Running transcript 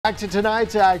Back to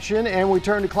tonight's action, and we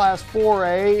turn to Class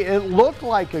 4A. It looked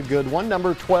like a good one.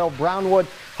 Number 12 Brownwood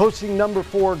hosting number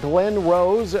 4 Glen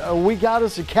Rose. We got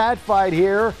us a cat fight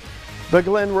here, but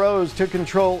Glen Rose took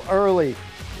control early.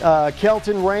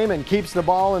 Kelton Raymond keeps the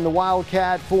ball in the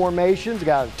Wildcat formations.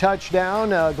 Got a touchdown.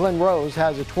 Glen Rose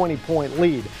has a 20-point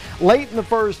lead. Late in the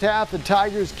first half, the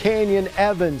Tigers' Canyon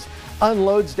Evans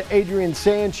unloads to Adrian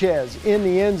Sanchez in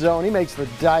the end zone. He makes the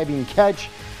diving catch.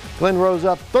 Glen Rose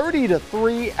up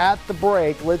 30-3 at the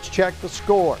break. Let's check the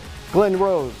score. Glen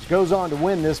Rose goes on to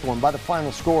win this one by the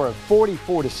final score of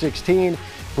 44-16.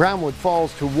 Brownwood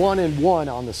falls to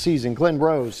 1-1 on the season. Glen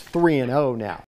Rose 3-0 now.